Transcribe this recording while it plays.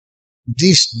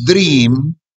this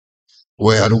dream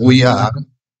where we are,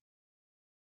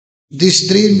 this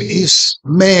dream is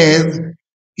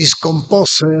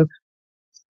composed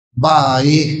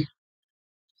by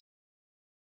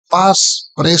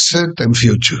past, present, and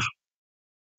future.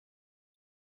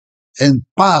 And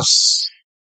past,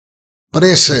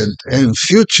 present, and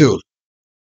future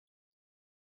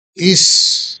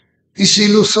is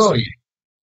illusory.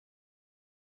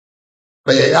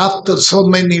 But after so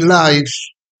many lives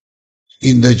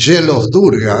in the jail of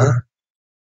Durga,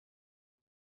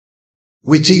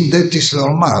 we think that is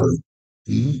normal.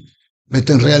 But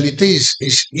in reality,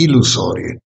 it's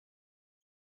illusory.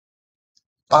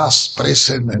 Past,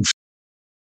 present, and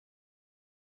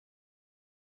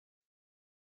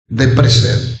the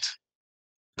present.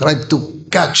 Try to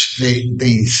catch the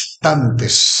instant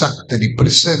exactly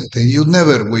present, and you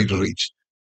never will reach.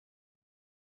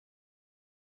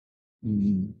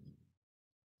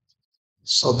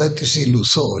 So that is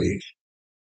illusory.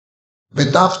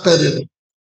 But after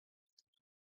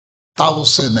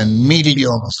thousands and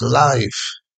millions of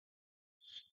lives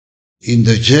in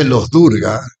the jail of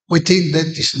Durga, we think that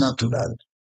is natural.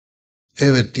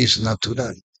 Everything is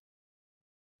natural.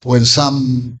 When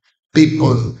some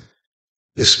people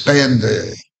spend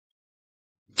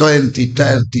 20,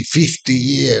 30, 50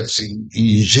 years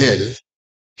in jail,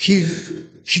 he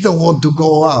don't want to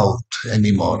go out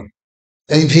anymore.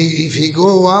 And if he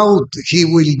go out, he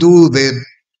will do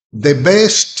the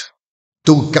best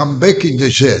to come back in the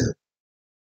jail.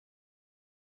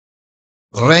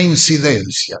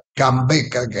 Reincidencia, come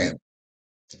back again.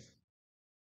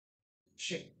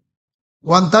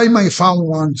 One time I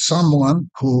found someone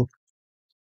who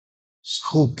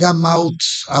came out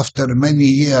after many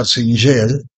years in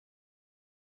jail,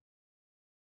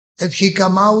 and he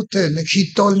came out and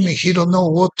he told me he don't know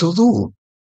what to do.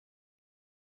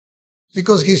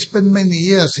 Because he spent many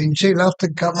years in jail. After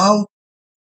come out,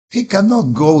 he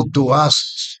cannot go to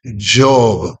ask a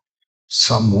job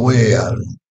somewhere.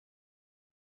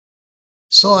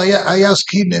 So I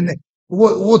asked him,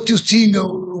 what you think,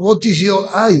 what is your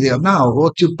idea now?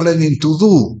 What you planning to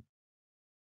do?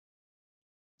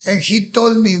 And he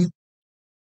told me,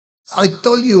 I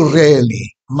told you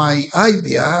really, my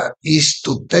idea is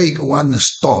to take one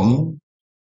stone,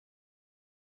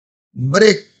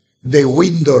 break the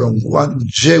window of one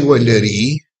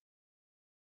jewelry,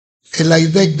 and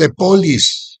like that the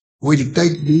police will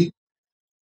take me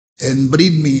and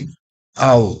bring me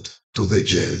out to the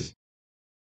jail.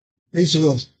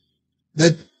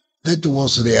 That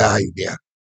was the idea.